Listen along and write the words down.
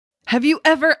Have you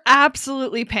ever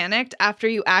absolutely panicked after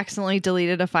you accidentally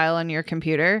deleted a file on your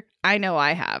computer? I know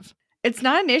I have. It's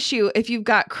not an issue if you've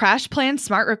got CrashPlan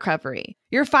Smart Recovery.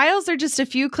 Your files are just a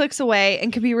few clicks away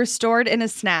and can be restored in a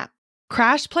snap.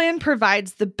 CrashPlan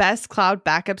provides the best cloud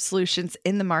backup solutions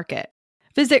in the market.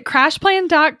 Visit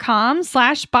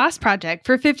crashplan.com/bossproject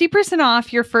for 50%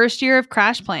 off your first year of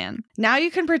CrashPlan. Now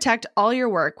you can protect all your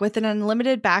work with an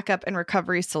unlimited backup and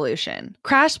recovery solution.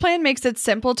 CrashPlan makes it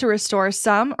simple to restore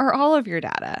some or all of your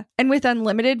data. And with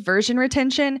unlimited version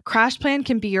retention, CrashPlan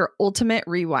can be your ultimate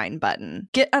rewind button.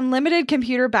 Get unlimited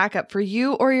computer backup for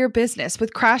you or your business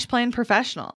with CrashPlan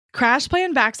Professional.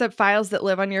 CrashPlan backs up files that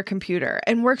live on your computer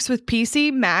and works with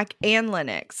PC, Mac, and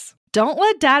Linux. Don't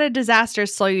let data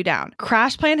disasters slow you down.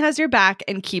 CrashPlan has your back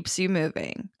and keeps you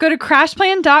moving. Go to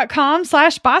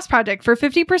crashplan.com/bossproject for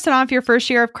 50% off your first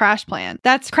year of CrashPlan.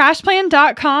 That's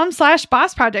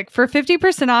crashplan.com/bossproject for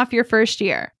 50% off your first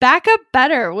year. Back up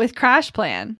better with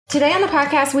CrashPlan. Today on the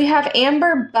podcast, we have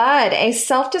Amber Budd, a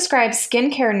self-described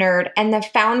skincare nerd and the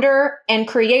founder and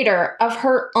creator of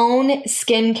her own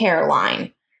skincare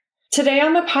line. Today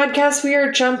on the podcast, we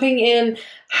are jumping in.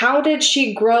 How did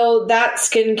she grow that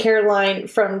skincare line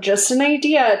from just an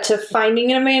idea to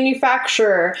finding a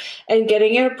manufacturer and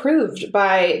getting it approved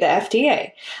by the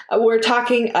FDA? We're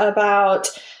talking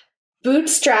about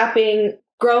bootstrapping,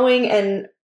 growing and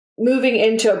moving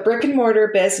into a brick and mortar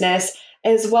business,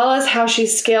 as well as how she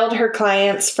scaled her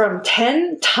clients from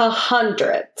 10 to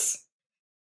hundreds.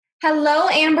 Hello,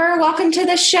 Amber. Welcome to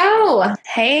the show.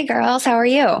 Hey, girls. How are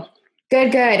you?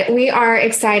 Good. We are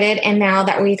excited. And now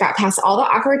that we got past all the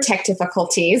awkward tech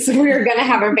difficulties, we're going to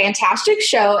have a fantastic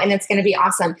show and it's going to be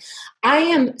awesome. I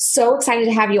am so excited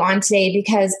to have you on today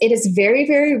because it is very,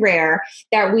 very rare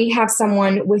that we have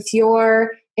someone with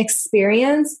your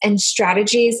experience and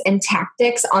strategies and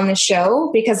tactics on the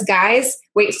show because guys,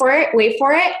 wait for it.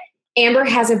 Amber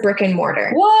has a brick and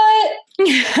mortar. What?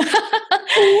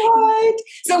 What?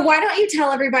 So why don't you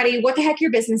tell everybody what the heck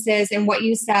your business is and what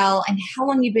you sell and how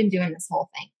long you've been doing this whole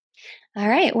thing? All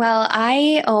right. Well,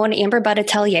 I own Amber Budd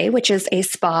Atelier, which is a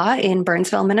spa in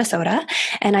Burnsville, Minnesota.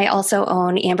 And I also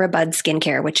own Amber Budd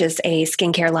Skincare, which is a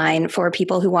skincare line for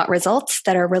people who want results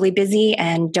that are really busy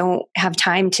and don't have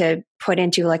time to put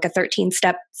into like a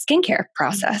 13-step skincare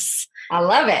process. I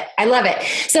love it.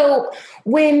 So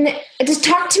just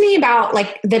talk to me about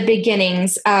like the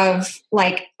beginnings of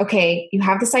like, okay, you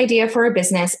have this idea for a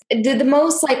business. I feel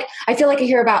like I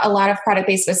hear about a lot of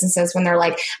product-based businesses when they're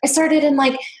like, I started in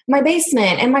like my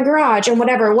basement and my garage and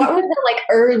whatever. What were the like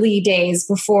early days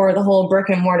before the whole brick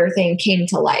and mortar thing came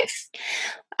to life?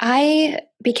 I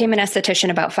became an esthetician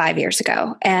about 5 years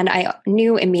ago, and I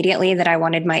knew immediately that I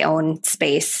wanted my own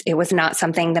space. It was not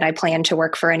something that I planned to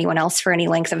work for anyone else for any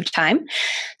length of time.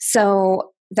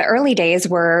 So the early days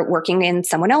were working in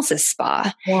someone else's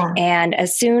spa. Yeah. And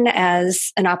as soon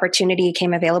as an opportunity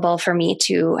came available for me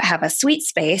to have a suite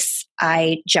space,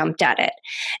 I jumped at it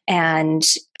and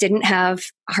didn't have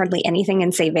hardly anything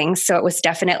in savings. So it was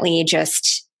definitely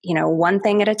just, one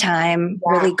thing at a time,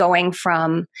 really going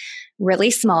from really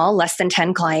small, less than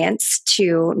 10 clients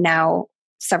to now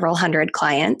several hundred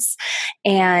clients.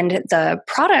 And the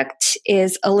product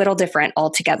is a little different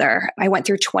altogether. I went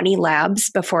through 20 labs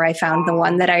before I found the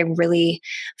one that I really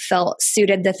felt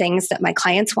suited the things that my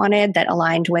clients wanted, that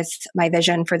aligned with my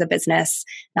vision for the business,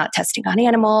 not testing on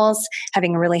animals,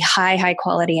 having really high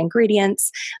quality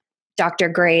ingredients, doctor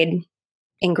grade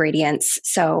ingredients.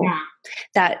 So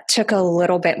that took a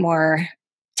little bit more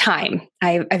time.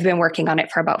 I've been working on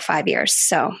it for about 5 years.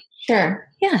 So sure.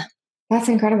 Yeah. That's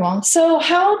incredible. So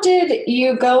how did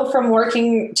you go from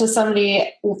working for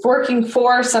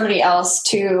somebody else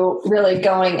to really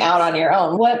going out on your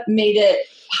own? What made it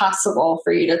possible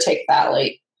for you to take that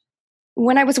leap?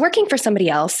 When I was working for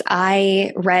somebody else,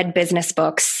 I read business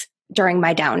books during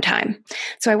my downtime.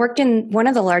 So I worked in one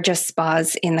of the largest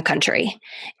spas in the country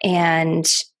and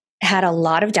had a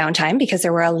lot of downtime because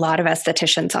there were a lot of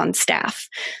estheticians on staff.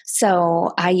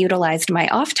 So I utilized my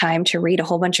off time to read a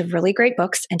whole bunch of really great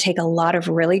books and take a lot of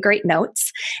really great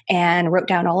notes and wrote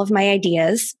down all of my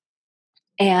ideas.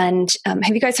 And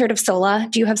have you guys heard of Sola?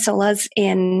 Do you have Solas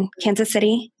in Kansas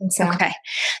City? So. Okay.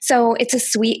 So it's a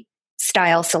suite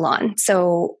style salon.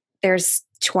 So there's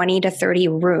 20 to 30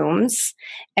 rooms.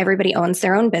 Everybody owns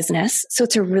their own business. So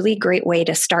it's a really great way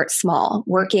to start small,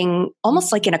 working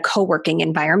almost like in a co-working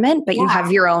environment, but you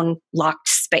have your own locked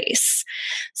space.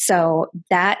 So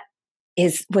that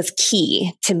was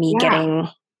key to me getting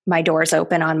my doors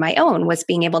open on my own, was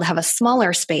being able to have a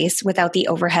smaller space without the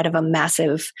overhead of a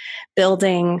massive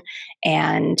building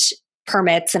and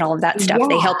permits and all of that stuff.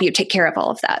 They help you take care of all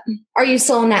of that. Are you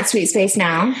still in that sweet space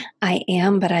now? I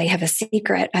am, but I have a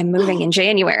secret. I'm moving in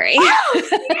January.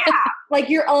 Like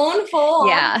your own full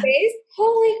space?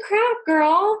 Holy crap,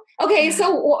 girl. Okay,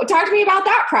 so talk to me about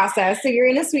that process. So you're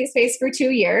in a sweet space for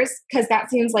 2 years, because that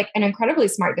seems like an incredibly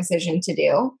smart decision to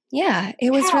do. Yeah,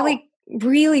 it was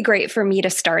really great for me to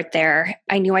start there.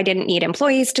 I knew I didn't need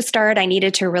employees to start. I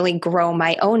needed to really grow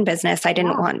my own business. I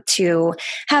didn't want to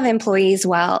have employees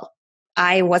while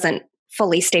I wasn't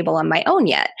fully stable on my own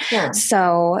yet. Sure.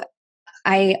 So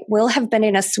I will have been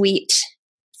in a suite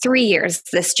 3 years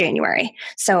this January.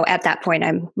 So at that point,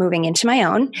 I'm moving into my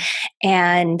own.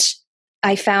 And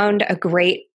I found a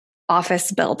great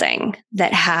office building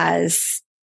that has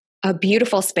a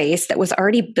beautiful space that was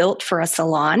already built for a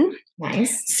salon.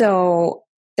 Nice. So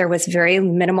there was very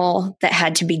minimal that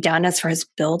had to be done as far as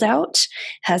build out.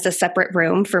 Has a separate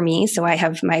room for me. So I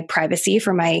have my privacy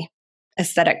for my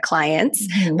aesthetic clients,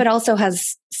 but also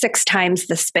has 6 times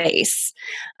the space,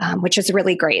 which is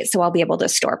really great. So I'll be able to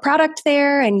store product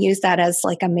there and use that as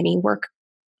like a mini work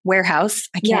warehouse.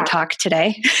 I can't talk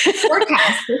today.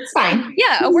 Workhouse. It's fine.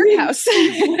 Yeah, a workhouse.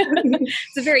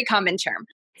 It's a very common term.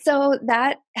 So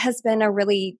that has been a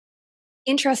really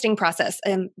interesting process,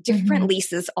 different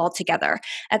leases altogether.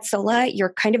 At Sola,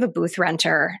 you're kind of a booth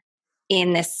renter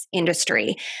in this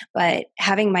industry, but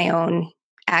having my own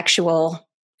actual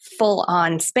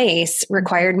full-on space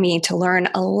required me to learn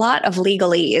a lot of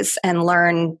legalese and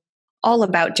learn all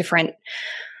about different,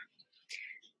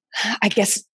 I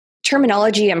guess,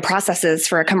 terminology and processes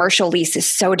for a commercial lease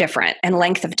is so different, and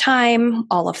length of time,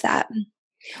 all of that.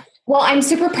 Well, I'm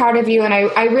super proud of you. And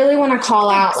I really want to call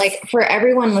out, like, for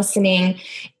everyone listening,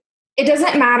 it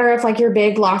doesn't matter if like your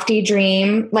big lofty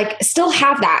dream, like still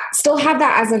have that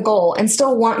as a goal and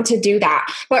still want to do that,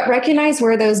 but recognize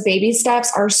where those baby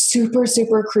steps are super,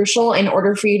 super crucial in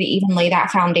order for you to even lay that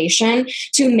foundation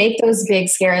to make those big,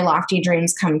 scary, lofty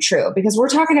dreams come true. Because we're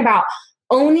talking about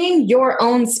owning your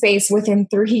own space within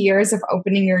 3 years of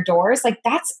opening your doors. Like,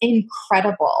 that's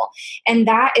incredible. And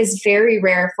that is very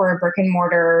rare for a brick and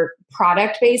mortar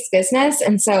product-based business.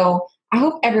 And so I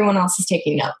hope everyone else is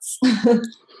taking notes.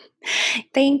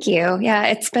 Thank you. Yeah,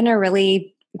 it's been a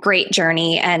really great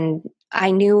journey, and I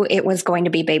knew it was going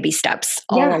to be baby steps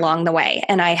all along the way.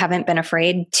 And I haven't been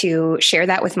afraid to share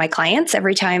that with my clients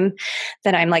every time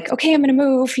that I'm like, okay, I'm going to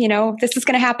move, this is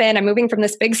going to happen. I'm moving from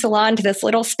this big salon to this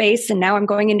little space, and now I'm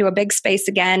going into a big space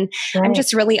again. Right. I'm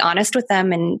just really honest with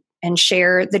them and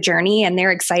share the journey, and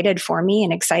they're excited for me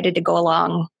and excited to go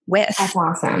along with. That's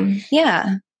awesome.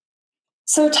 Yeah.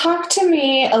 So talk to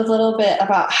me a little bit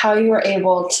about how you were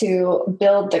able to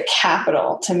build the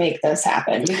capital to make this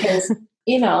happen, because,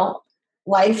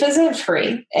 life isn't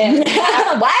free, and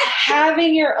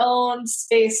having your own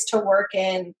space to work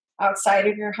in outside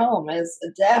of your home is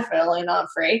definitely not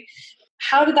free.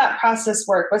 How did that process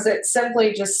work? Was it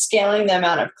simply just scaling the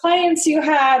amount of clients you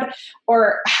had,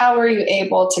 or how were you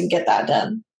able to get that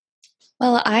done?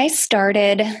 Well, I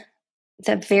started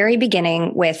the very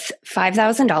beginning with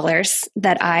 $5,000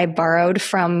 that I borrowed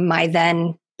from my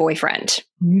then boyfriend.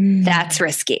 That's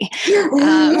risky.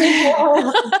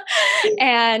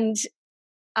 And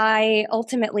I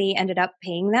ultimately ended up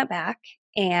paying that back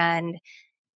and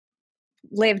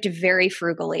lived very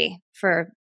frugally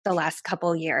for the last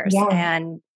couple years. Yeah.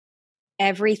 And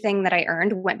everything that I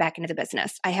earned went back into the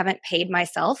business. I haven't paid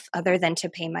myself other than to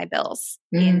pay my bills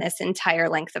in this entire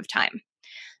length of time.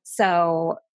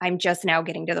 So I'm just now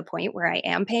getting to the point where I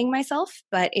am paying myself,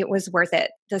 but it was worth it.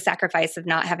 The sacrifice of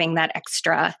not having that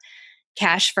extra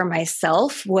cash for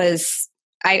myself was,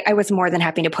 I was more than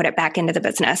happy to put it back into the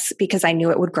business because I knew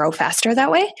it would grow faster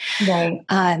that way. Right.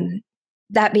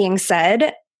 That being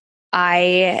said,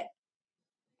 I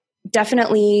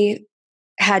definitely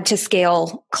had to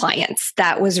scale clients.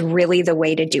 That was really the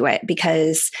way to do it,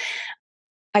 because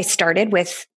I started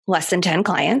with less than 10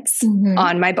 clients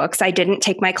on my books. I didn't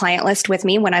take my client list with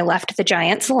me when I left the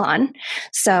giant salon.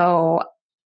 So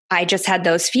I just had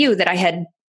those few that I had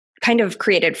kind of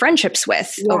created friendships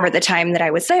with over the time that I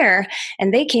was there.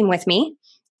 And they came with me,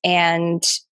 and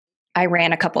I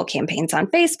ran a couple campaigns on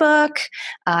Facebook.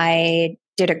 I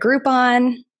did a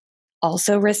Groupon,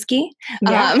 also risky.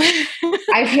 Yeah.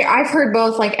 I've heard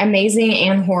both like amazing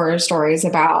and horror stories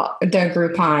about the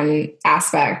Groupon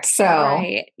aspect. So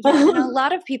right. Yeah, and a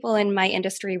lot of people in my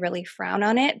industry really frown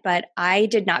on it, but I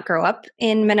did not grow up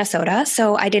in Minnesota.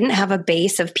 So I didn't have a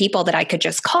base of people that I could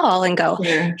just call and go,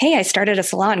 hey, I started a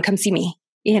salon, come see me.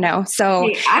 So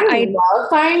hey, I love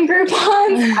buying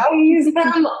Groupons. I use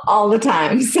them all the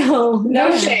time. So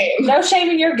no shame. No shame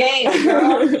in your game,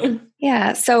 girl.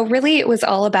 Yeah. So really it was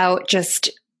all about just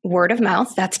word of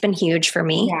mouth. That's been huge for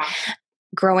me. Yeah.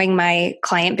 Growing my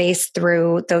client base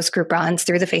through those Groupons,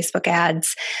 through the Facebook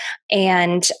ads.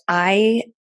 And I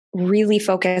really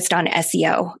focused on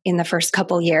SEO in the first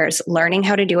couple years, learning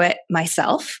how to do it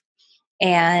myself,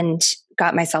 and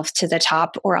got myself to the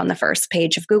top or on the first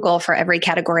page of Google for every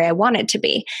category I wanted to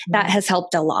be. That has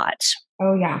helped a lot.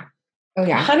 Oh, yeah. Oh,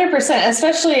 yeah. 100%,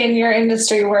 especially in your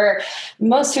industry where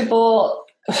most people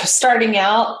starting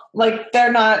out, like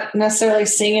they're not necessarily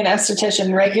seeing an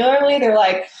esthetician regularly. They're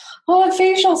like, oh, a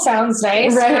facial sounds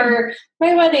nice for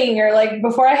my wedding, or like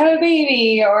before I have a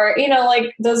baby, or,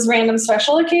 like those random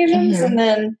special occasions. Mm-hmm. And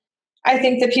then I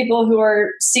think the people who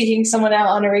are seeking someone out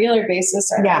on a regular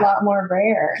basis are a lot more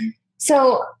rare.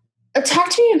 So talk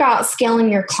to me about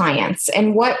scaling your clients,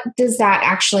 and what does that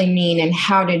actually mean, and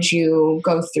how did you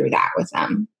go through that with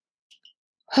them?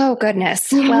 Oh,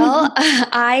 goodness. Well,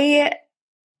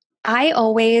 I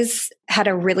always had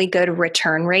a really good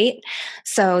return rate.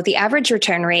 So the average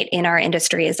return rate in our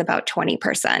industry is about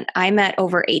 20%. I'm at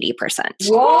over 80%.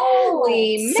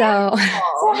 Holy so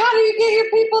how do you get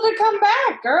your people to come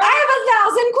back, girl?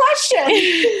 I have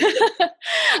 1,000 questions.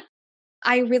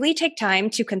 I really take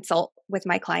time to consult with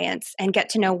my clients and get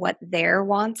to know what their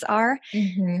wants are.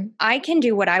 Mm-hmm. I can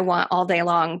do what I want all day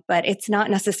long, but it's not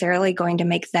necessarily going to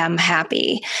make them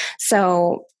happy.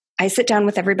 So I sit down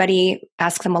with everybody,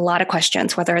 ask them a lot of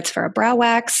questions, whether it's for a brow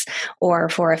wax or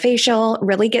for a facial,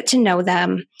 really get to know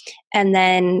them. And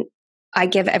then I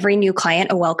give every new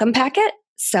client a welcome packet.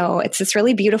 So it's this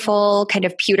really beautiful kind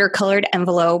of pewter colored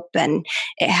envelope, and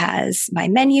it has my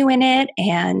menu in it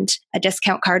and a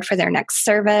discount card for their next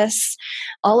service.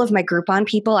 All of my Groupon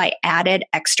people, I added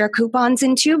extra coupons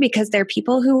into because they're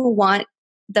people who want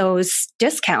those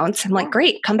discounts. I'm like,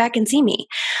 great, come back and see me.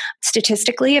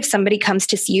 Statistically, if somebody comes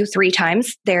to see you 3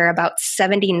 times, they're about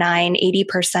 79,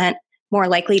 80% more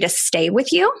likely to stay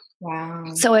with you. Wow.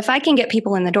 So if I can get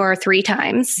people in the door 3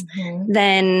 times,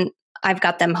 then I've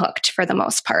got them hooked for the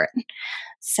most part.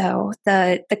 So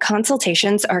the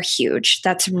consultations are huge.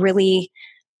 That's really,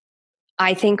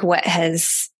 I think, what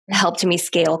has helped me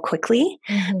scale quickly,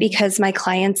 because my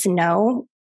clients know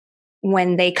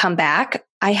when they come back,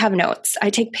 I have notes. I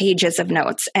take pages of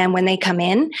notes. And when they come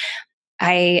in,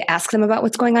 I ask them about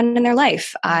what's going on in their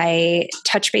life. I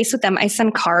touch base with them. I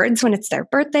send cards when it's their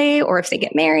birthday or if they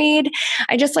get married.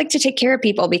 I just like to take care of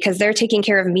people because they're taking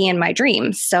care of me and my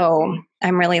dreams. So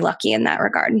I'm really lucky in that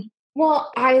regard.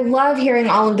 Well, I love hearing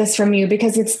all of this from you,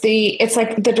 because it's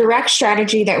like the direct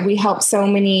strategy that we help so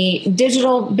many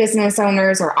digital business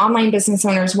owners or online business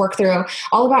owners work through,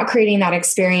 all about creating that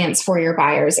experience for your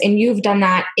buyers. And you've done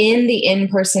that in the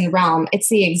in-person realm. It's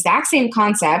the exact same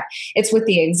concept. It's with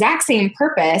the exact same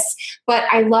purpose, but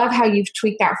I love how you've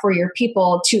tweaked that for your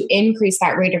people to increase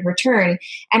that rate of return.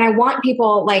 And I want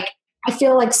people, like, I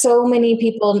feel like so many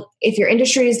people, if your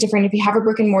industry is different, if you have a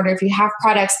brick and mortar, if you have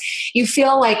products, you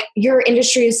feel like your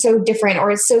industry is so different or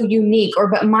it's so unique,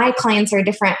 but my clients are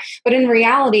different. But in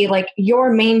reality, like,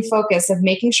 your main focus of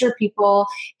making sure people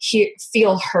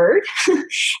feel heard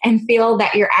and feel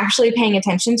that you're actually paying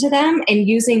attention to them and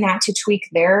using that to tweak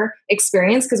their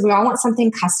experience, because we all want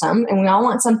something custom and we all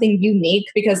want something unique,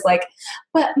 because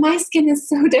but my skin is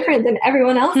so different than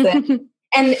everyone else's.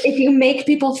 And if you make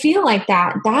people feel like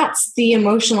that, that's the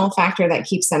emotional factor that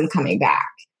keeps them coming back.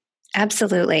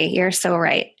 Absolutely. You're so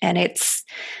right. And it's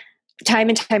time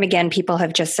and time again, people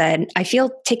have just said, I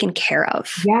feel taken care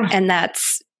of. Yeah. And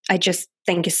I just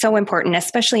think is so important,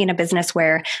 especially in a business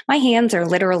where my hands are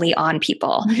literally on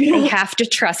people. They have to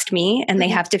trust me and they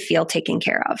have to feel taken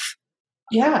care of.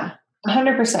 Yeah,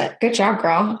 100%. Good job,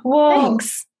 girl. Well,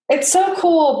 thanks. It's so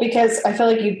cool because I feel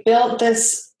like you built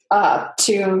this up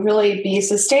to really be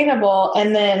sustainable,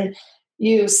 and then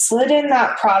you slid in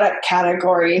that product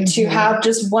category to have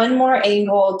just one more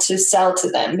angle to sell to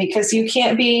them, because you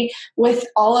can't be with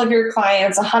all of your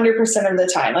clients 100% of the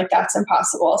time. Like, that's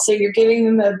impossible. So you're giving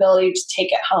them the ability to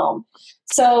take it home.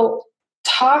 So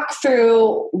talk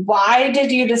through, why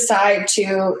did you decide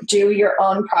to do your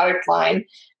own product line,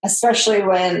 especially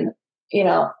when,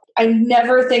 I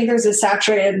never think there's a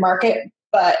saturated market,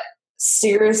 but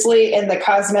seriously, in the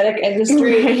cosmetic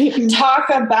industry, talk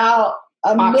about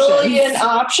a million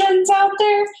options out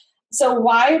there. So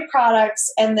why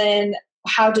products? And then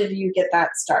how did you get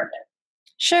that started?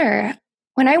 Sure.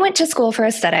 When I went to school for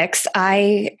aesthetics,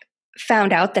 I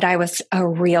found out that I was a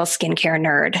real skincare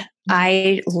nerd.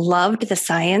 I loved the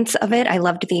science of it. I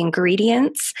loved the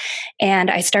ingredients.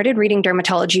 And I started reading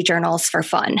dermatology journals for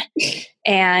fun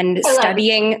and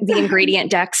studying the ingredient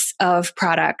decks of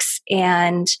products.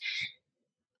 And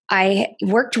I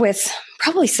worked with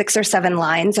probably 6 or 7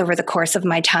 lines over the course of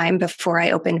my time before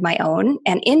I opened my own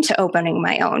and into opening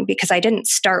my own, because I didn't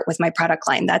start with my product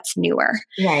line. That's newer.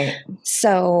 Right.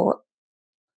 So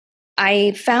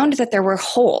I found that there were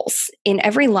holes in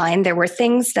every line. There were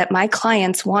things that my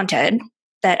clients wanted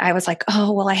that I was like,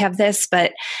 oh, well, I have this,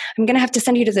 but I'm going to have to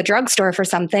send you to the drugstore for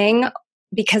something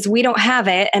because we don't have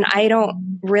it and I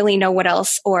don't really know what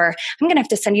else, or I'm going to have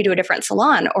to send you to a different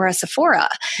salon or a Sephora.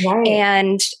 Right.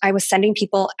 And I was sending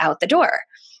people out the door,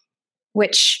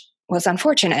 which was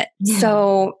unfortunate. Yeah.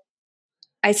 So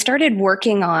I started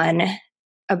working on,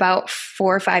 about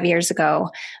 4 or 5 years ago,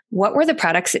 what were the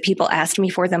products that people asked me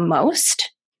for the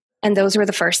most? And those were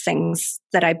the first things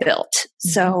that I built. Mm-hmm.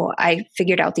 So I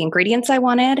figured out the ingredients I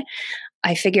wanted.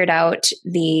 I figured out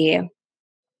the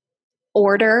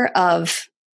order of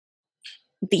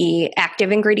the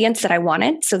active ingredients that I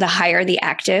wanted. So the higher the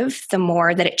active, the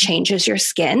more that it changes your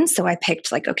skin. So I picked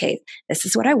like, okay, this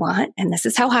is what I want and this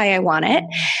is how high I want it.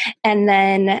 And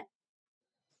then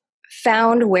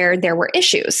found where there were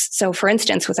issues. So for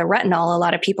instance, with a retinol, a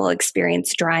lot of people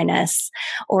experience dryness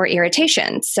or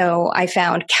irritation. So I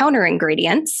found counter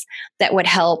ingredients that would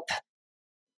help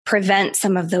prevent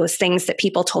some of those things that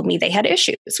people told me they had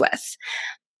issues with.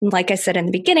 Like I said in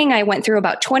the beginning, I went through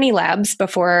about 20 labs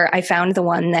before I found the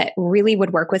one that really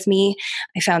would work with me.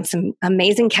 I found some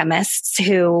amazing chemists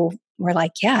who were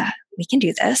like, yeah, we can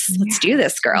do this. Let's do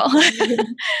this, girl.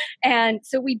 And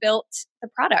so we built the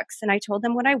products and I told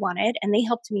them what I wanted and they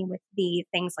helped me with the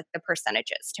things like the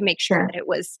percentages to make sure that it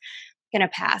was going to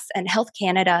pass. And Health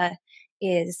Canada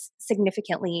is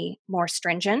significantly more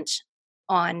stringent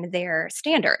on their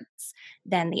standards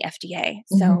than the FDA.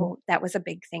 Mm-hmm. So that was a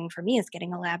big thing for me, is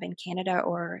getting a lab in Canada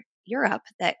or Europe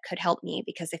that could help me,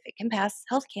 because if it can pass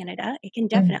Health Canada, it can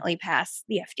definitely pass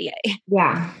the FDA.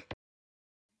 Yeah.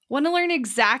 Want to learn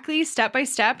exactly step by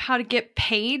step how to get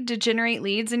paid to generate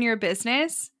leads in your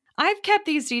business? I've kept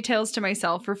these details to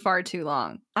myself for far too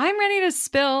long. I'm ready to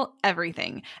spill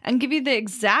everything and give you the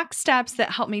exact steps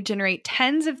that help me generate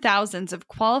tens of thousands of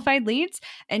qualified leads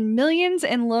and millions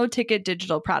in low-ticket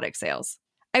digital product sales.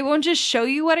 I won't just show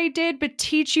you what I did, but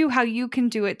teach you how you can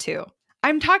do it too.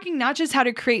 I'm talking not just how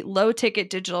to create low-ticket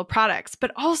digital products,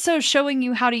 but also showing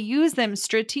you how to use them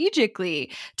strategically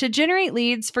to generate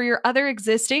leads for your other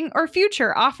existing or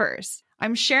future offers.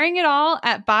 I'm sharing it all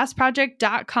at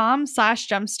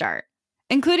bossproject.com/jumpstart,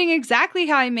 including exactly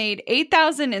how I made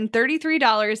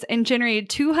 $8,033 and generated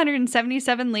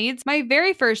 277 leads my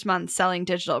very first month selling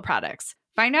digital products.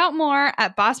 Find out more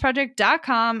at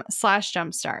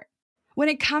bossproject.com/jumpstart. When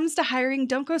it comes to hiring,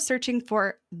 don't go searching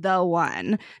for the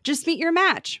one. Just meet your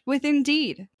match with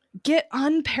Indeed. Get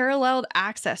unparalleled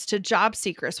access to job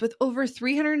seekers with over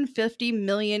 350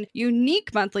 million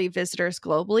unique monthly visitors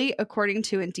globally, according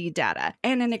to Indeed data,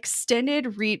 and an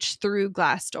extended reach through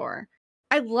Glassdoor.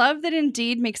 I love that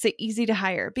Indeed makes it easy to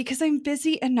hire because I'm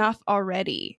busy enough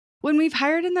already. When we've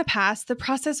hired in the past, the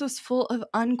process was full of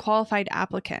unqualified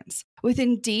applicants. With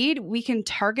Indeed, we can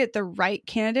target the right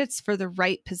candidates for the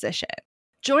right position.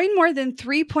 Join more than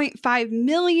 3.5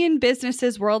 million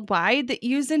businesses worldwide that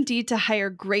use Indeed to hire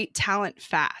great talent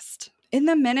fast. In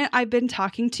the minute I've been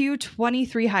talking to you,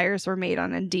 23 hires were made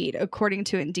on Indeed, according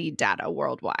to Indeed data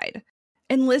worldwide.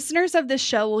 And listeners of this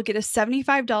show will get a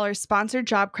 $75 sponsored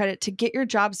job credit to get your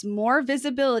jobs more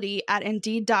visibility at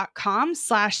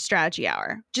Indeed.com/Strategy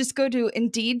Hour. Just go to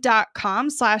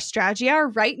Indeed.com/Strategy Hour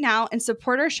right now and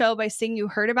support our show by saying you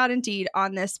heard about Indeed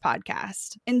on this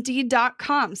podcast.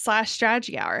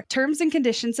 Indeed.com/Strategy Hour. Terms and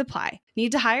conditions apply.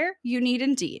 Need to hire? You need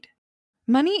Indeed.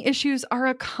 Money issues are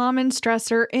a common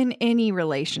stressor in any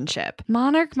relationship.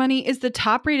 Monarch Money is the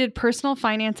top-rated personal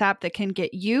finance app that can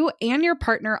get you and your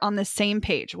partner on the same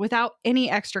page without any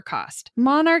extra cost.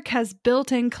 Monarch has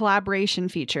built-in collaboration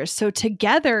features, so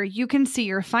together you can see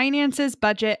your finances,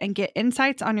 budget, and get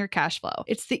insights on your cash flow.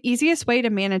 It's the easiest way to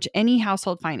manage any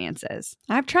household finances.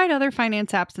 I've tried other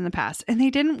finance apps in the past, and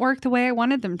they didn't work the way I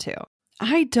wanted them to.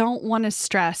 I don't want to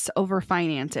stress over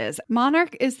finances.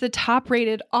 Monarch is the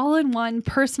top-rated all-in-one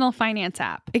personal finance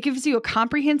app. It gives you a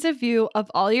comprehensive view of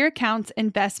all your accounts,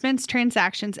 investments,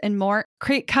 transactions, and more.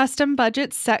 Create custom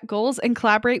budgets, set goals, and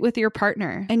collaborate with your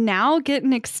partner. And now get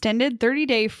an extended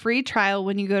 30-day free trial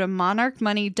when you go to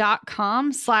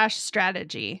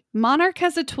monarchmoney.com/strategy. Monarch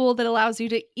has a tool that allows you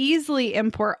to easily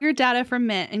import your data from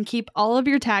Mint and keep all of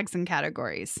your tags and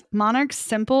categories. Monarch's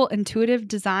simple, intuitive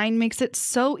design makes it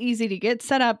so easy to get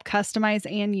set up, customize,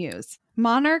 and use.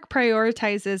 Monarch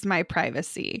prioritizes my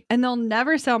privacy, and they'll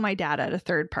never sell my data to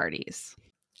third parties.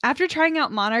 After trying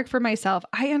out Monarch for myself,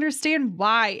 I understand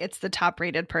why it's the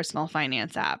top-rated personal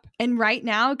finance app. And right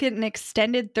now, get an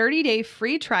extended 30-day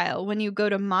free trial when you go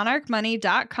to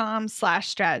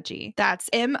monarchmoney.com/strategy. That's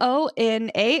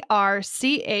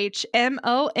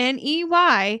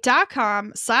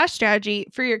MONARCHMONEY.com/strategy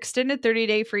for your extended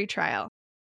 30-day free trial.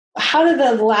 How did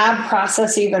the lab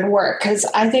process even work? Because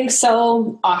I think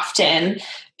so often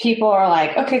people are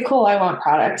like, okay, cool, I want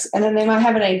products. And then they might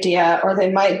have an idea or they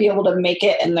might be able to make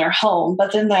it in their home.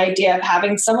 But then the idea of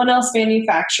having someone else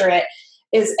manufacture it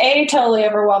is A, totally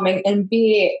overwhelming, and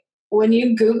B, when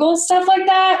you Google stuff like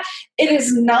that, it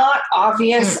is not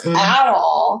obvious at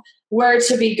all where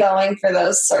to be going for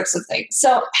those sorts of things.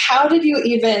 So how did you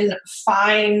even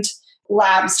find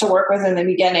labs to work with in the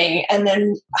beginning? And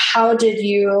then how did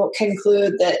you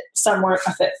conclude that some weren't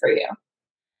a fit for you?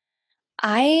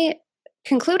 I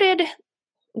concluded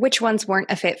which ones weren't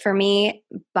a fit for me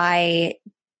by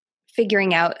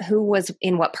figuring out who was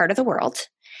in what part of the world,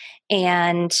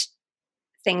 and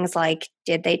things like,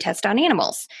 did they test on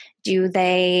animals? Do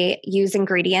they use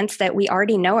ingredients that we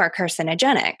already know are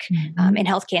carcinogenic? In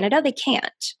Health Canada, they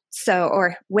can't. So,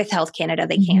 or with Health Canada,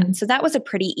 they can. So that was a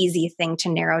pretty easy thing to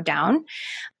narrow down.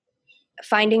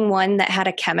 Finding one that had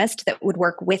a chemist that would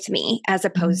work with me, as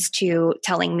opposed to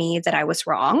telling me that I was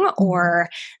wrong or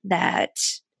that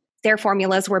their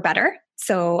formulas were better.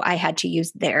 So I had to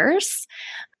use theirs.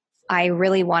 I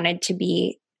really wanted to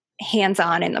be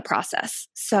hands-on in the process.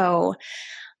 So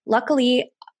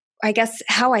luckily, I guess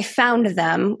how I found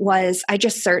them was I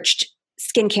just searched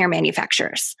skincare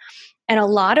manufacturers. And a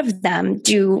lot of them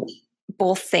do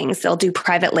both things. They'll do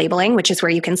private labeling, which is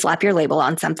where you can slap your label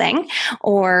on something,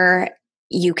 or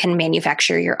you can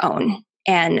manufacture your own.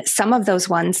 And some of those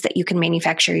ones that you can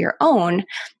manufacture your own,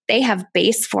 they have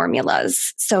base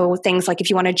formulas. So things like if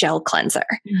you want a gel cleanser,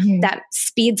 that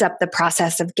speeds up the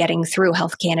process of getting through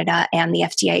Health Canada and the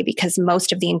FDA because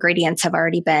most of the ingredients have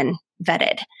already been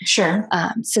vetted. Sure.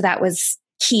 So that was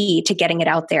key to getting it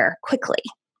out there quickly.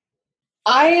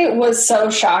 I was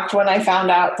so shocked when I found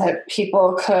out that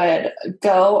people could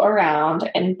go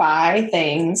around and buy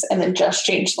things and then just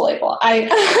change the label. I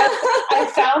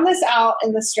found this out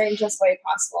in the strangest way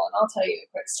possible, and I'll tell you a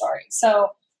quick story.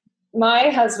 So my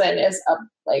husband is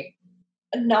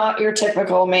not your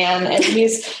typical man, and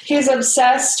he's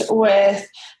obsessed with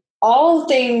all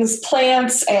things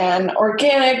plants and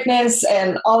organicness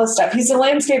and all this stuff. He's a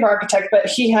landscape architect, but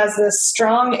he has this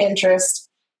strong interest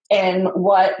in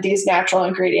what these natural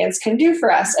ingredients can do for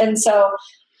us. And so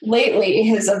lately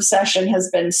his obsession has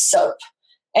been soap.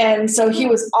 And so he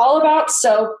was all about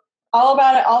soap, all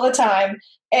about it all the time.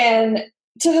 And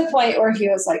to the point where he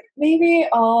was like, maybe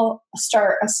I'll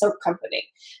start a soap company.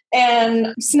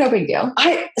 And it's no big deal.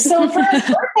 So for his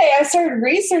birthday, I started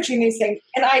researching these things,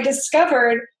 and I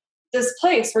discovered this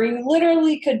place where you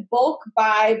literally could bulk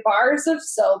buy bars of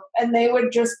soap and they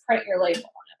would just print your label on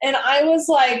it. And I was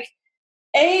like,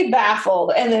 A,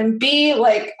 baffled, and then B,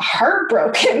 like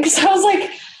heartbroken, because I was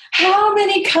like, how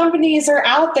many companies are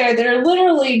out there that are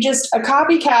literally just a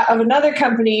copycat of another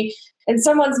company and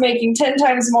someone's making 10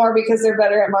 times more because they're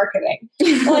better at marketing?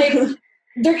 Like,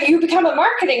 you become a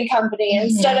marketing company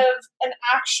instead of an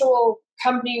actual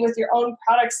company with your own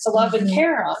products to love and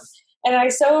care on. And I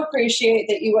so appreciate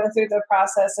that you went through the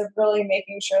process of really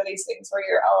making sure these things were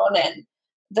your own and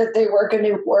that they were going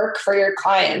to work for your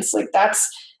clients. Like, that's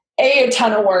A, a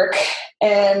ton of work,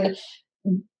 and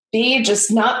B,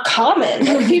 just not common.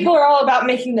 Like, people are all about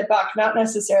making the buck, not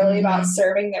necessarily about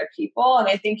serving their people. And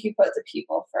I think you put the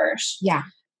people first. Yeah.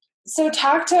 So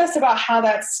talk to us about how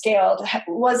that scaled.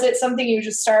 Was it something you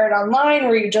just started online?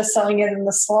 Were you just selling it in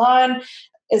the salon?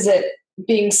 Is it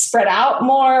being spread out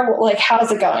more? Like,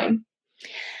 how's it going?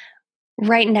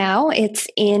 Right now, it's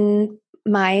in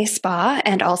my spa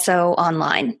and also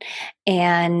online.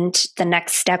 And the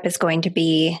next step is going to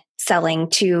be selling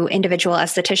to individual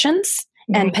estheticians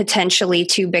and potentially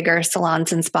to bigger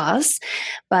salons and spas.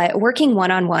 But working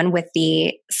one-on-one with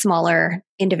the smaller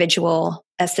individual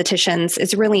estheticians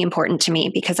is really important to me,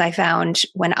 because I found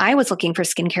when I was looking for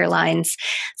skincare lines,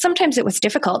 sometimes it was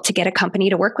difficult to get a company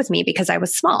to work with me because I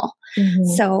was small.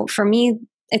 So for me,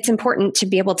 it's important to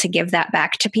be able to give that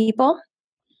back to people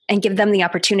and give them the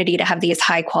opportunity to have these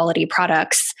high quality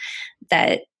products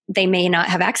that they may not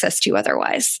have access to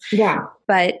otherwise. Yeah.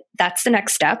 But that's the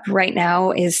next step right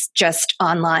now, is just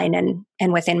online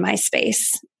and within my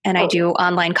space. And I do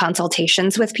online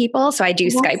consultations with people. So I do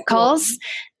Skype calls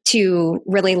to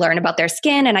really learn about their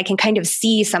skin. And I can kind of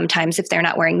see sometimes if they're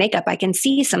not wearing makeup, I can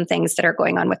see some things that are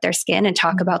going on with their skin and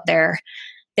talk about their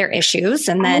their issues.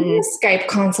 And I then need a Skype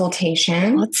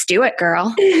consultation. let's do it,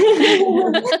 girl.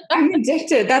 I'm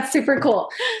addicted. That's super cool.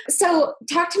 So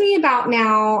talk to me about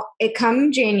now, it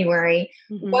come January,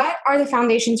 what are the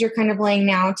foundations you're kind of laying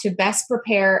now to best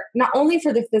prepare, not only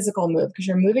for the physical move, because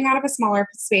you're moving out of a smaller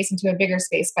space into a bigger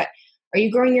space, but are you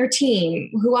growing your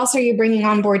team? Who else are you bringing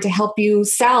on board to help you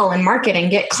sell and market and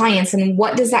get clients? And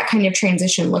what does that kind of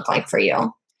transition look like for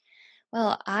you?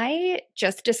 Well, I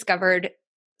just discovered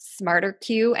Smarter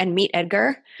Q and Meet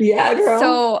Edgar. Yeah, girl.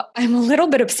 So I'm a little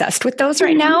bit obsessed with those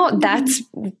right now. That's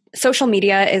social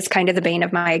media is kind of the bane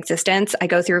of my existence. I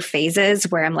go through phases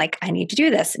where I'm like, I need to do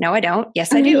this. No, I don't.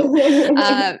 Yes, I do.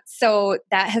 So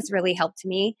that has really helped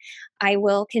me. I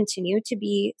will continue to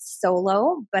be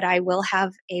solo, but I will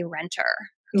have a renter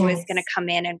who is going to come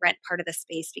in and rent part of the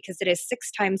space because it is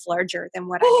 6 times larger than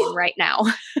what I'm in right now.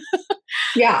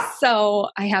 Yeah. So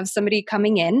I have somebody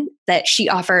coming in that she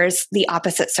offers the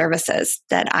opposite services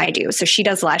that I do. So she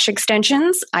does lash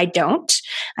extensions. I don't.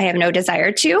 I have no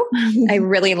desire to. I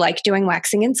really like doing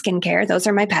waxing and skincare. Those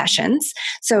are my passions.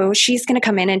 So she's going to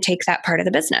come in and take that part of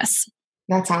the business.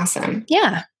 That's awesome.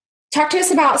 Yeah. Talk to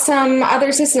us about some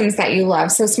other systems that you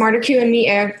love. So Smarter Q and Meet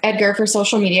Edgar for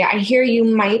social media. I hear you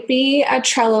might be a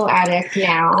Trello addict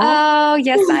now. Oh,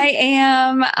 yes, I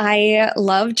am. I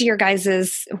loved your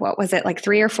guys's, what was it, like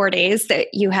 3 or 4 days that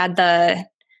you had oh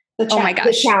my gosh.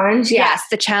 The challenge. Yeah. Yes,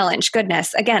 the challenge.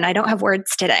 Goodness. Again, I don't have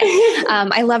words today.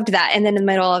 I loved that. And then in the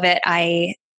middle of it,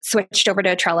 I switched over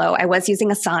to Trello. I was using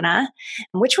Asana,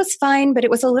 which was fine, but it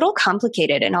was a little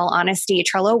complicated. In all honesty,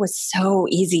 Trello was so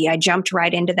easy. I jumped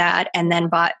right into that and then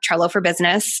bought Trello for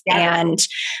Business and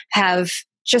have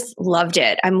just loved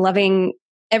it. I'm loving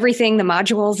everything, the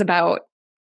modules about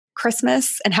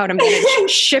Christmas and how to manage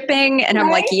shipping. And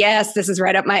I'm like, yes, this is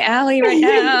right up my alley right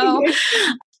now.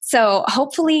 So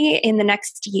hopefully in the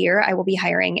next year, I will be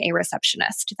hiring a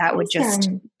receptionist. That would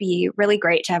just be really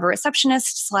great to have a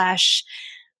receptionist /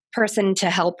 person to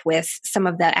help with some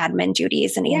of the admin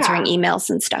duties and answering emails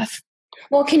and stuff.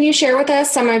 Well, can you share with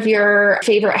us some of your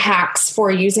favorite hacks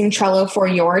for using Trello for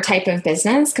your type of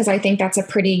business? Because I think that's a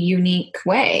pretty unique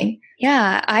way.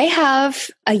 Yeah, I have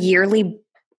a yearly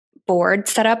board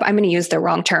set up. I'm going to use the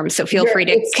wrong term, so feel free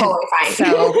to. It's totally fine.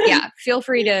 So yeah, feel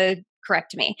free to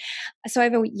correct me. So I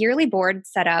have a yearly board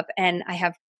set up and I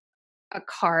have a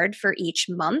card for each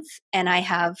month and I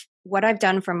have what I've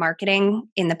done for marketing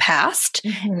in the past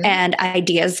and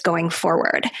ideas going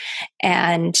forward.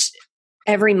 And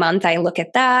every month I look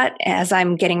at that as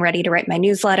I'm getting ready to write my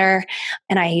newsletter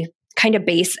and I kind of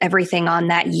base everything on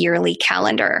that yearly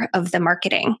calendar of the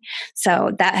marketing.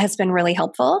 So that has been really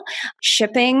helpful.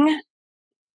 Shipping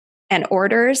and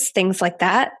orders, things like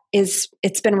that it's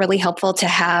been really helpful to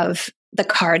have the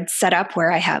card set up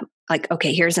where I have like,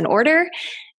 okay, here's an order,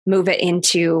 move it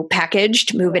into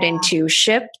packaged, move it into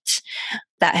shipped.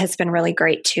 That has been really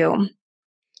great too.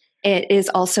 It is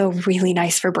also really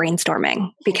nice for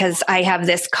brainstorming because I have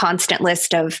this constant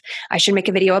list of, I should make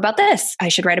a video about this. I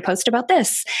should write a post about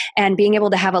this. And being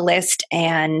able to have a list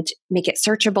and make it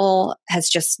searchable has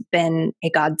just been a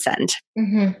godsend.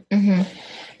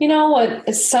 You know what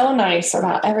is so nice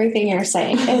about everything you're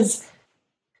saying is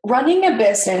running a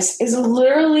business is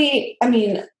literally,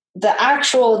 the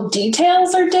actual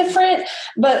details are different,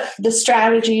 but the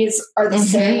strategies are the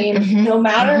same no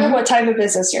matter what type of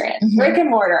business you're in. Brick and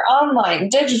mortar, online,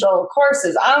 digital,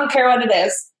 courses, I don't care what it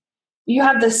is. You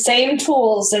have the same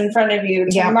tools in front of you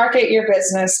to market your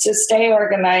business, to stay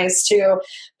organized, to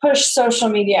push social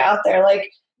media out there. Like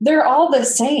they're all the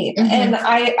same. And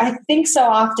I think so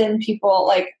often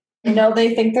people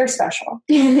they think they're special.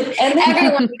 And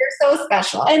everyone, you're so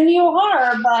special. And you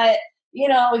are, but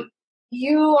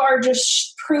you are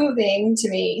just proving to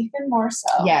me even more so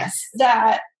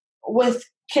that with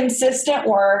consistent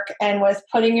work and with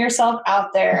putting yourself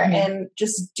out there and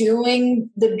just doing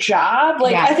the job,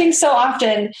 I think so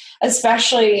often,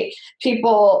 especially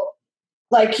people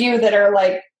like you that are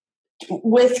like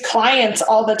with clients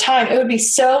all the time, it would be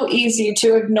so easy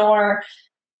to ignore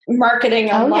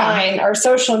marketing online or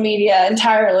social media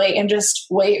entirely and just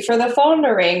wait for the phone to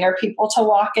ring or people to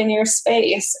walk in your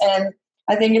space. And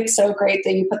I think it's so great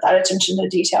that you put that attention to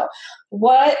detail.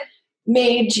 What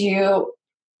made you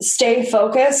stay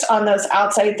focused on those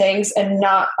outside things and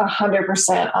not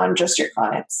 100% on just your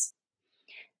clients?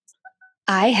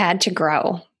 I had to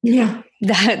grow.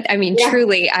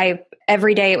 Truly,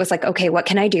 every day it was like, okay, what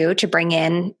can I do to bring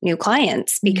in new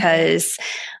clients? Because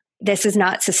this is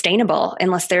not sustainable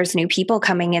unless there's new people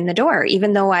coming in the door.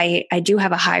 Even though I do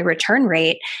have a high return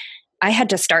rate, I had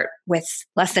to start with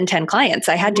less than 10 clients.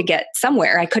 I had to get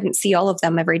somewhere. I couldn't see all of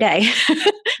them every day.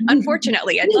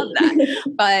 Unfortunately, I'd love that.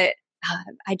 But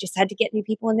I just had to get new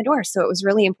people in the door. So it was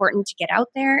really important to get out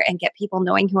there and get people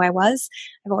knowing who I was.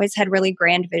 I've always had really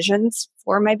grand visions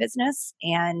for my business,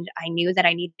 and I knew that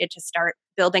I needed to start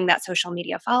building that social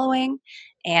media following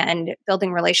and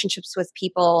building relationships with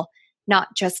people, not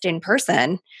just in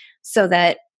person, so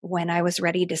that when I was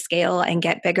ready to scale and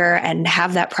get bigger and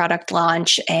have that product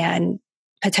launch and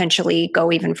potentially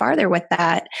go even farther with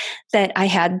that, that I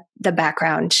had the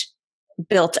background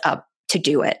built up to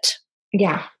do it.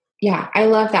 Yeah. Yeah, I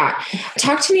love that.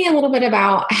 Talk to me a little bit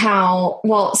about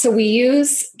so we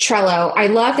use Trello. I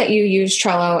love that you use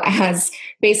Trello as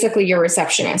basically your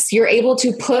receptionist. You're able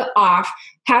to put off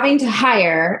having to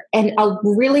hire a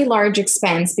really large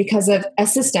expense because of a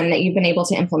system that you've been able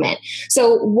to implement.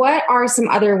 So what are some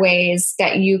other ways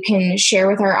that you can share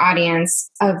with our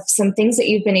audience of some things that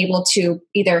you've been able to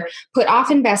either put off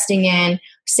investing in,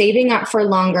 saving up for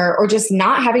longer, or just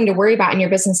not having to worry about in your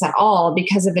business at all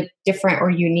because of a different or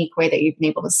unique way that you've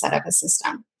been able to set up a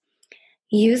system?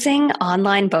 Using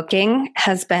online booking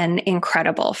has been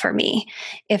incredible for me.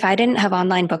 If I didn't have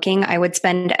online booking, I would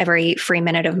spend every free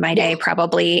minute of my day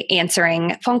probably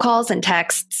answering phone calls and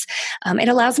texts. It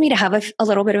allows me to have a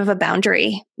little bit of a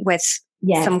boundary with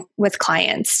with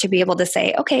clients to be able to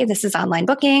say, okay, this is online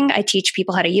booking. I teach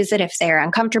people how to use it if they're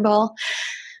uncomfortable.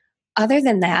 Other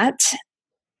than that,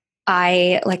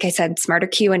 like I said,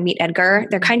 SmarterQ and Meet Edgar,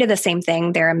 they're kind of the same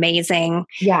thing. They're amazing.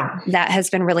 Yeah. That has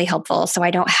been really helpful. So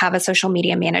I don't have a social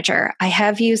media manager. I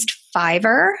have used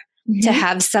Fiverr to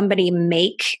have somebody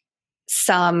make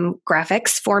some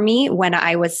graphics for me when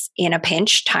I was in a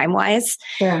pinch time-wise.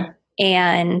 Yeah.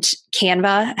 And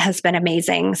Canva has been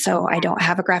amazing. So I don't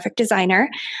have a graphic designer.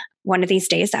 One of these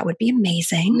days that would be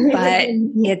amazing, but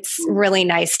it's really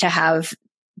nice to have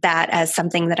that as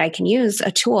something that I can use,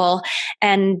 a tool.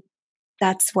 And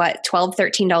that's what, $12,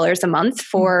 $13 a month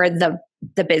for the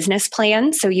business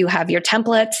plan. So you have your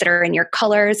templates that are in your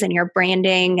colors and your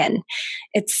branding, and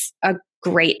it's a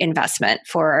great investment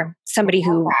for somebody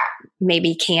who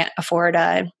maybe can't afford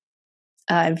a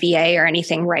VA or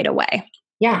anything right away.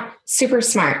 Yeah, super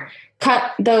smart.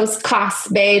 Cut those costs,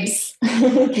 babes.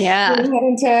 Yeah. Can you head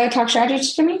into talk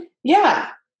strategy to me? Yeah.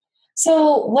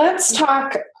 So let's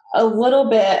talk a little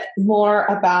bit more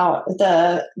about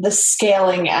the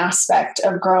scaling aspect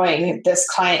of growing this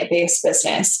client-based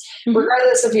business.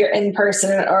 Regardless if you're in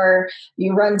person or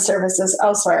you run services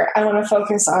elsewhere, I want to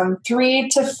focus on 3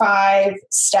 to 5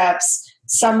 steps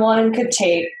someone could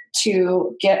take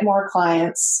to get more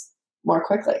clients more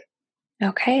quickly.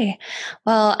 Okay.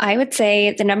 Well, I would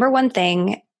say the number one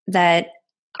thing that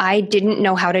I didn't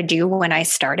know how to do when I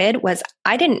started was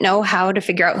I didn't know how to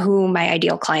figure out who my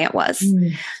ideal client was.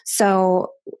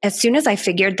 So as soon as I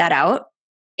figured that out,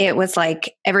 it was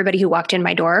like everybody who walked in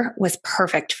my door was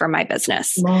perfect for my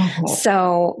business.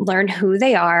 So learn who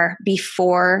they are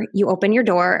before you open your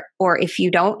door, or if you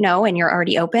don't know and you're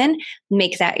already open,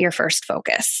 make that your first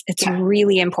focus. It's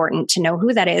really important to know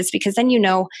who that is, because then you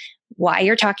know why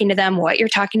you're talking to them, what you're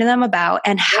talking to them about,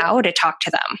 and how to talk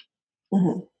to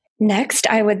them. Next,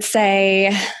 I would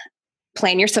say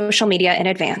plan your social media in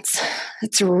advance.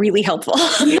 It's really helpful.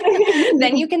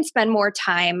 Then you can spend more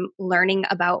time learning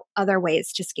about other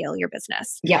ways to scale your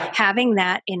business. Having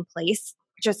that in place,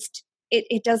 just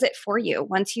it does it for you.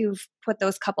 Once you've put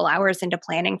those couple hours into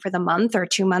planning for the month or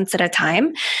 2 months at a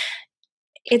time,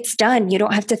 it's done. You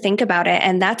don't have to think about it.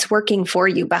 And that's working for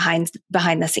you behind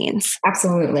the scenes.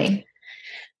 Absolutely.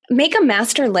 Make a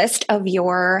master list of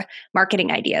your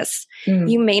marketing ideas.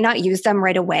 You may not use them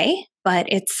right away,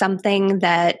 but it's something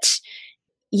that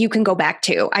you can go back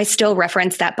to. I still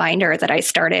reference that binder that I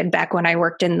started back when I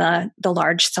worked in the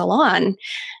large salon.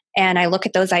 And I look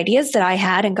at those ideas that I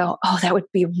had and go, oh, that would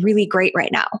be really great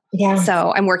right now.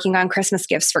 So I'm working on Christmas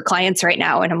gifts for clients right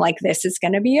now. And I'm like, this is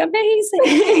going to be amazing.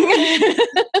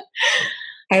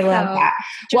 I love that.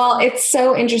 Well, it's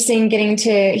so interesting getting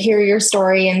to hear your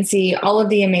story and see all of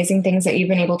the amazing things that you've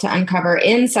been able to uncover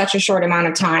in such a short amount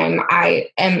of time. I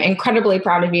am incredibly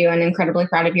proud of you and incredibly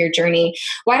proud of your journey.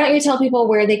 Why don't you tell people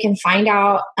where they can find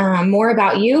out more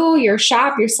about you, your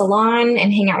shop, your salon,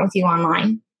 and hang out with you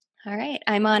online? All right.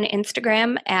 I'm on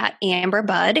Instagram at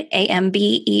AmberBudd,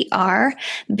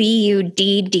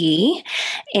 AmberBudd,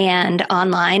 and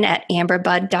online at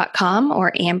amberbudd.com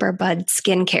or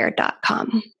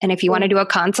amberbuddskincare.com. And if you want to do a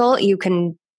consult, you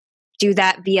can do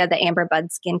that via the AmberBudd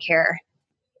Skincare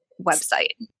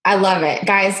website. I love it.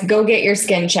 Guys, go get your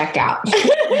skin checked out.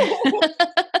 Thank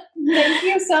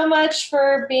you so much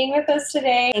for being with us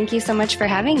today. Thank you so much for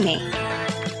having me.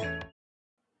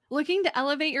 Looking to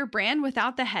elevate your brand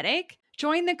without the headache?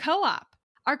 Join the Co-op,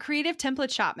 our creative template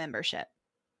shop membership.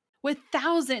 with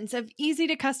thousands of easy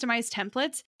to customize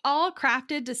templates, all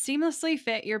crafted to seamlessly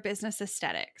fit your business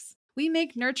aesthetics. We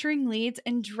make nurturing leads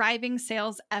and driving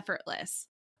sales effortless.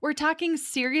 We're talking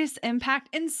serious impact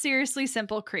and seriously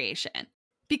simple creation.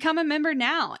 Become a member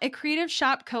now at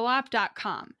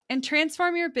creativeshopcoop.com and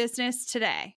transform your business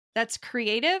today. That's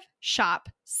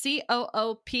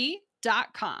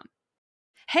creativeshopcoop.com.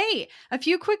 Hey, a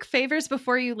few quick favors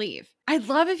before you leave. I'd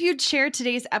love if you'd share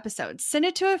today's episode, send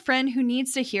it to a friend who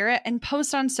needs to hear it, and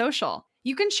post on social.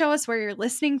 You can show us where you're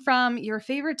listening from, your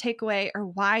favorite takeaway, or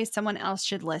why someone else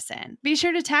should listen. Be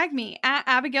sure to tag me at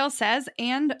Abigail Says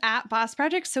and at Boss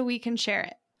Project so we can share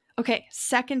it. Okay,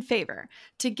 second favor.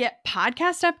 To get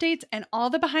podcast updates and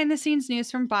all the behind the scenes news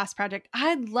from Boss Project,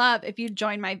 I'd love if you'd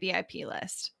join my VIP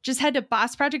list. Just head to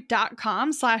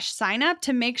bossproject.com/sign up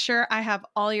to make sure I have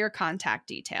all your contact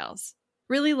details.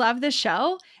 Really love the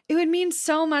show? It would mean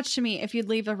so much to me if you'd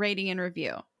leave a rating and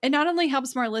review. It not only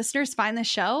helps more listeners find the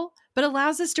show, but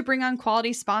allows us to bring on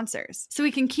quality sponsors so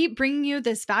we can keep bringing you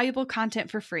this valuable content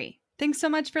for free. Thanks so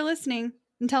much for listening.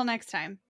 Until next time.